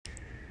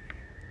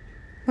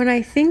When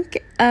I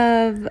think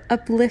of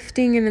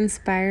uplifting and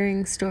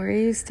inspiring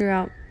stories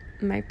throughout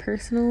my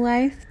personal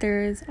life,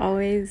 there is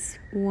always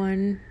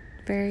one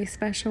very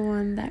special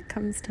one that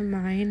comes to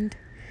mind.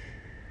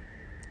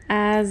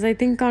 As I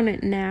think on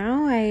it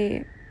now,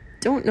 I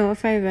don't know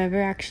if I've ever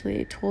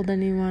actually told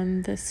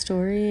anyone this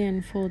story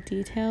in full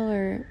detail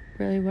or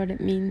really what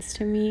it means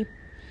to me,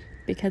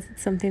 because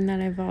it's something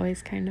that I've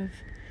always kind of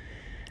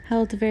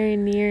held very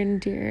near and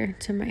dear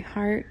to my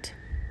heart.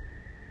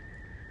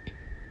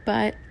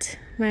 But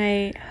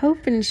my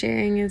hope in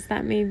sharing is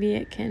that maybe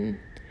it can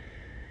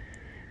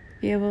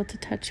be able to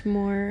touch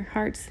more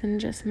hearts than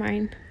just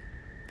mine.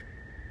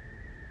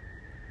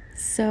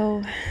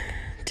 So,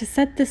 to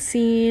set the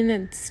scene,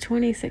 it's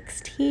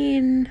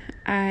 2016.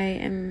 I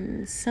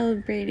am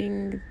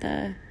celebrating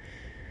the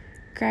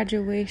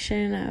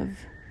graduation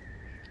of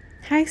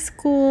high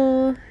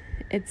school.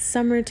 It's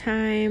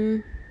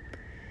summertime.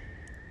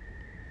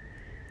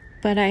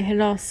 But I had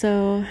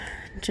also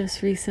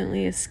just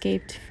recently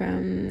escaped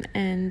from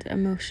an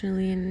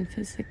emotionally and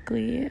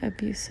physically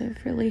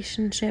abusive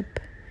relationship.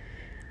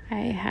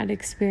 I had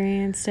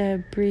experienced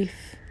a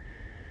brief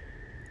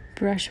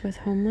brush with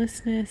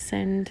homelessness,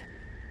 and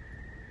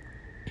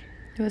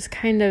it was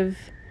kind of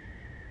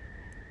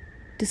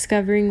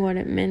discovering what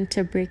it meant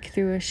to break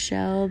through a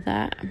shell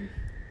that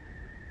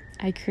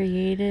I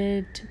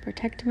created to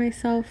protect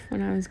myself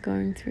when I was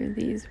going through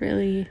these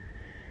really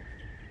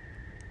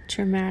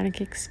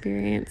traumatic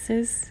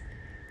experiences.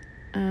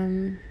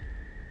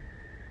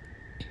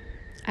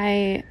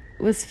 I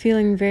was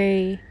feeling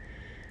very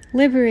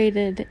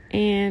liberated,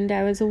 and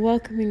I was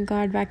welcoming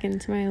God back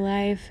into my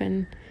life,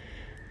 and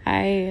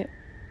I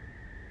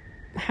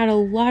had a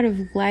lot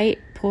of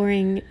light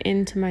pouring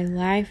into my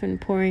life and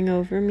pouring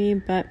over me,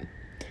 but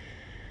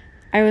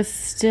I was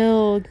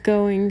still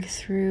going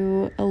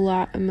through a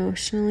lot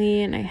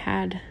emotionally, and I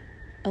had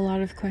a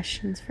lot of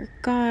questions for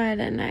God,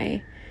 and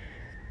I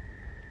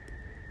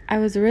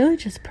was really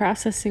just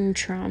processing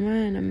trauma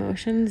and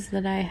emotions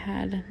that I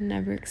had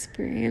never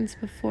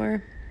experienced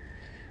before.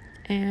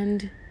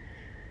 And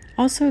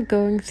also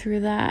going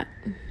through that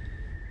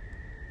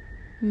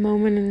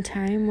moment in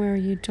time where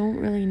you don't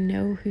really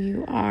know who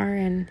you are,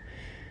 and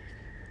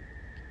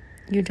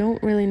you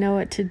don't really know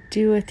what to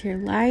do with your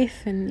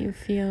life, and you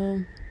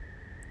feel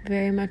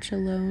very much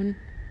alone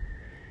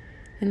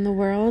in the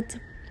world.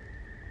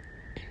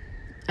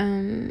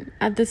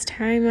 At this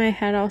time, I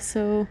had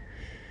also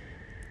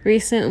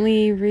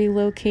recently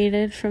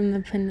relocated from the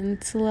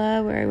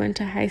peninsula where I went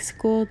to high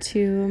school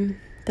to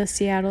the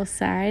Seattle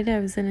side.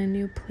 I was in a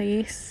new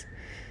place.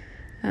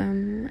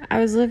 I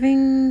was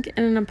living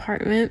in an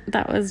apartment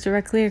that was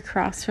directly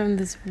across from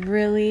this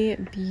really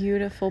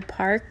beautiful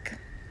park.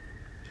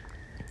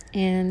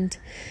 And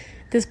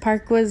this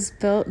park was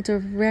built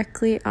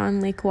directly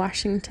on Lake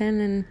Washington,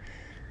 and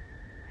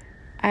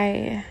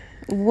I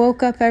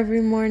woke up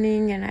every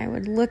morning and I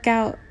would look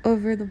out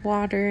over the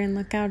water and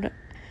look out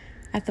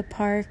at the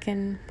park,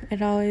 and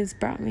it always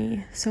brought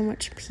me so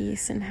much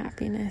peace and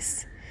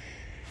happiness.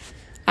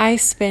 I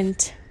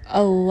spent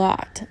a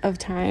lot of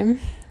time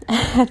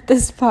at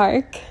this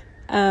park,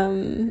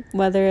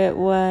 whether it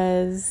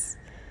was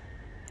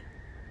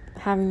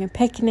having a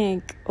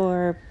picnic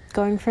or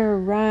going for a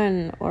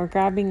run or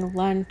grabbing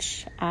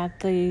lunch at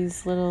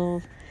these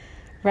little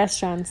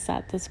restaurants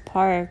at this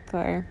park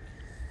or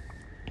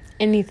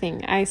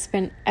anything. I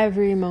spent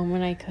every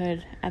moment I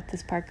could at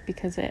this park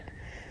because it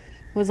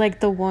was like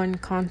the one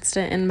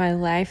constant in my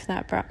life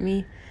that brought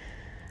me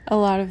a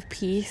lot of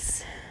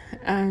peace.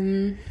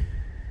 And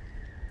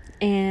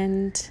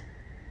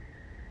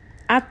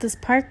at this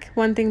park,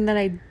 one thing that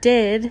I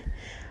did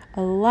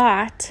a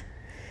lot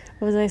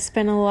was I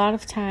spent a lot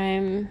of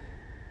time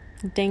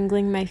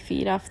dangling my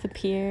feet off the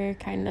pier,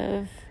 kind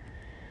of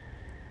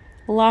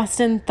lost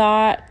in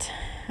thought.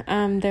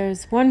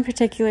 There's one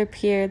particular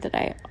pier that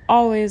I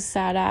always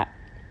sat at,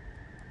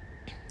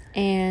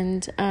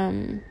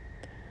 and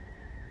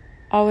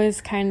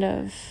always kind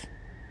of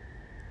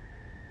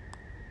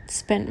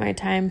spent my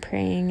time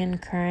praying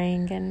and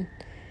crying, and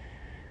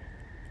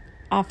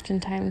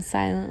oftentimes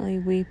silently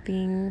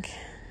weeping,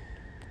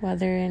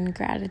 whether in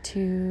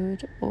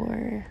gratitude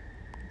or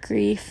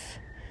grief.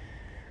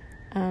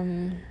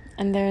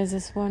 And there was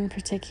this one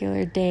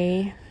particular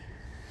day,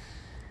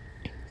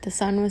 the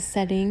sun was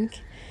setting,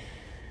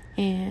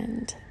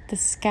 and the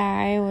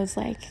sky was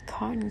like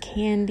cotton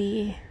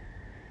candy,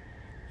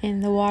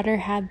 and the water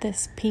had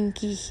this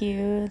pinky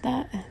hue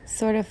that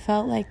sort of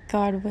felt like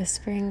God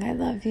whispering, "I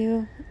love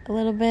you," a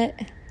little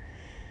bit.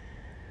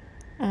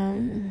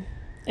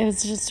 It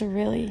was just a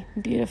really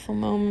beautiful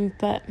moment,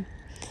 but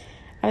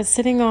I was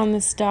sitting on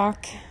this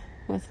dock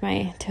with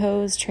my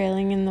toes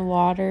trailing in the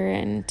water,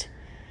 and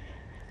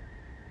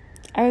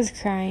I was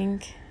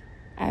crying.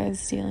 I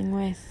was dealing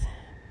with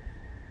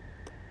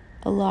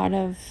a lot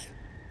of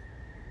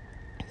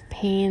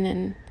pain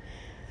and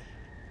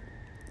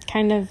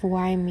kind of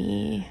why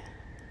me,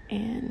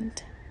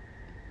 and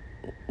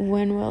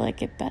when will it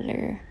get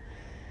better?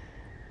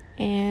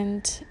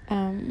 And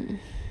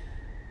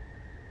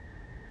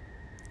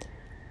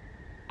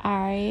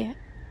I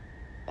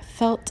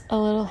felt a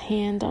little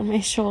hand on my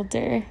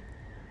shoulder,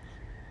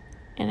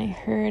 and I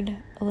heard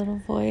a little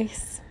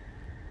voice,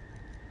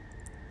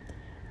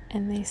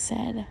 and they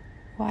said,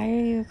 "Why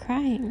are you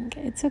crying?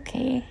 It's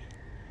okay."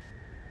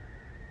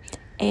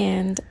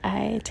 And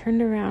I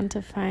turned around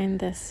to find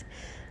this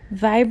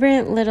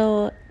vibrant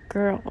little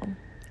girl,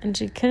 and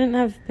she couldn't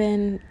have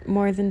been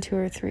more than 2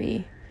 or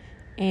 3,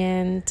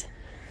 and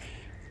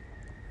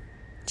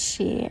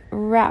she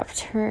wrapped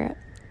her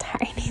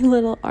tiny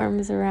little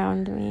arms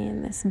around me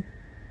in this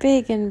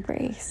big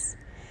embrace.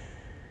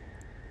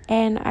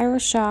 And I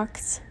was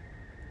shocked,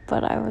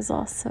 but I was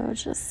also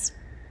just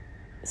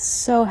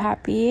so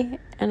happy,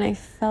 and I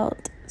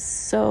felt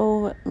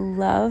so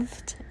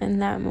loved in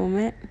that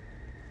moment.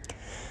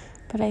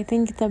 But I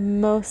think the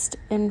most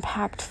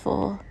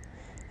impactful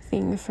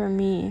thing for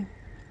me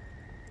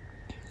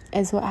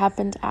is what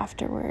happened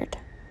afterward.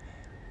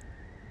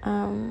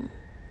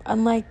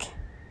 Unlike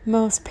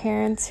most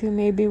parents who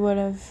maybe would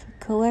have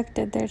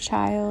collected their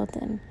child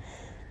and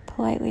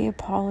politely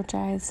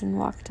apologized and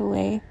walked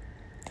away,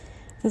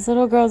 this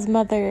little girl's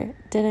mother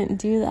didn't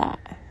do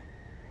that.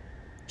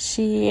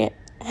 She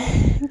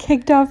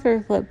kicked off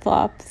her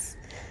flip-flops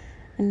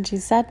and she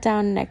sat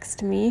down next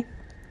to me,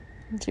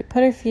 and she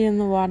put her feet in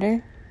the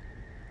water,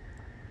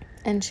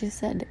 and she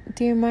said,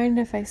 "Do you mind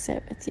if I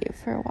sit with you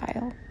for a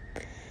while?"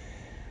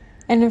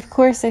 And of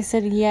course I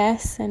said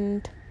yes,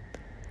 and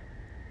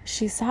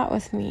she sat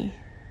with me,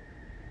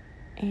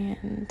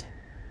 and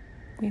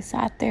we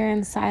sat there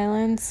in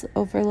silence,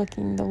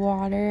 overlooking the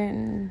water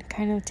and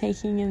kind of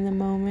taking in the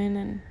moment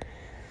and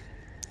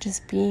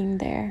just being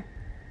there.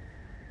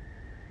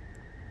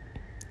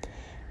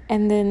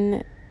 And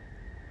then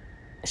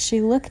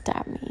she looked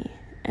at me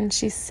and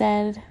she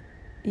said,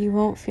 "You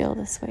won't feel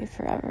this way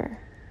forever.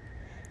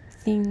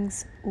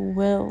 Things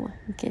will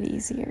get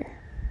easier."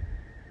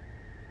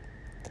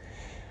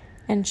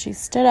 And she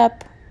stood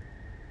up,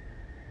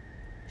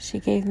 she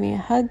gave me a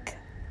hug,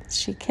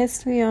 she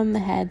kissed me on the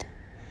head,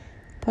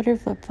 put her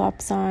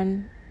flip-flops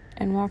on,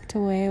 and walked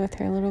away with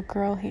her little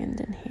girl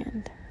hand in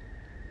hand.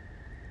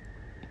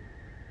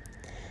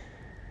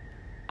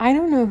 I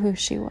don't know who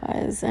she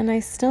was, and I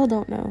still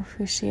don't know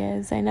who she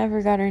is. I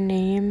never got her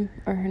name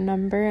or her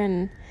number,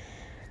 and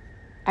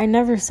I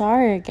never saw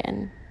her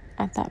again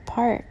at that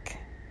park.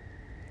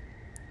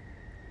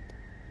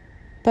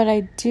 But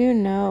I do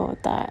know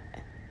that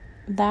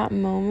that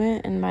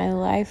moment in my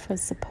life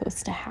was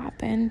supposed to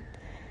happen,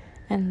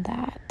 and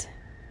that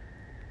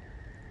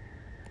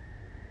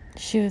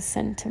she was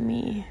sent to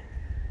me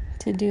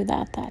to do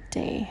that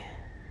day.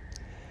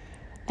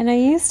 And I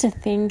used to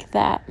think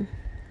that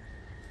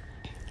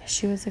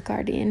she was a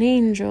guardian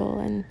angel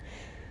and,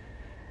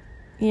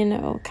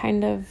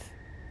 kind of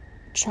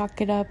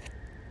chalk it up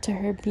to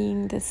her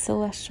being this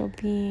celestial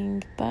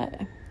being.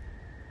 But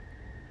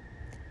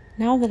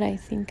now that I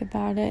think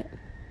about it,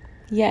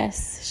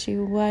 yes, she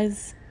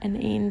was an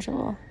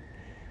angel,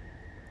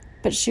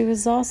 but she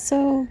was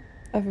also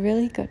a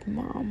really good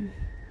mom.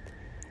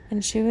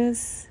 And she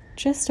was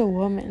just a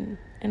woman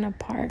in a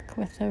park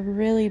with a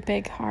really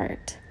big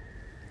heart.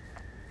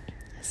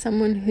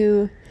 Someone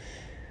who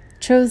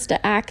chose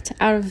to act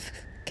out of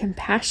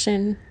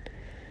compassion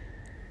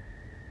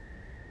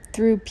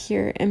through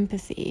pure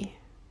empathy.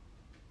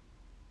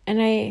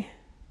 And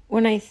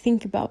when I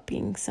think about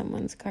being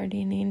someone's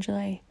guardian angel,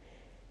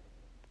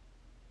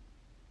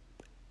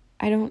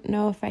 I don't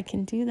know if I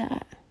can do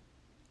that.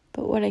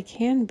 But what I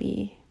can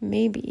be,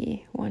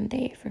 maybe one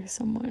day for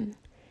someone,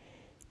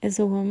 is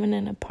a woman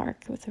in a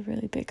park with a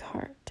really big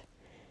heart.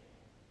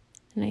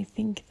 And I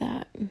think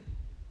that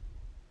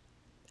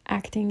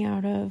acting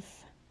out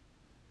of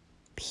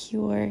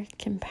pure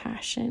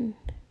compassion,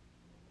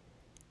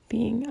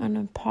 being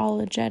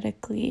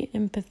unapologetically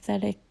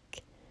empathetic,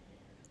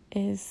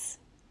 is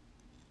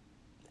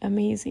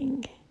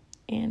amazing.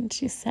 And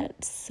she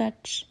set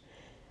such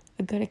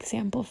a good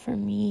example for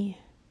me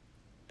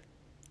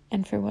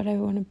and for what I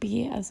want to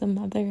be as a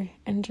mother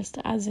and just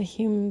as a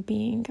human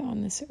being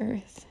on this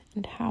earth,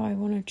 and how I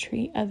want to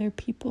treat other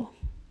people.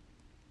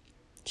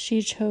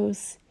 She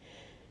chose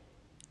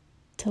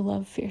to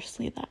love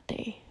fiercely that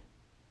day.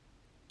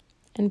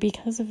 And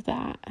because of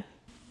that,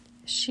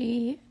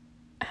 she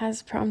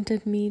has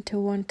prompted me to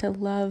want to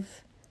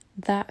love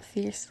that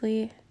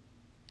fiercely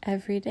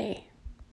every day.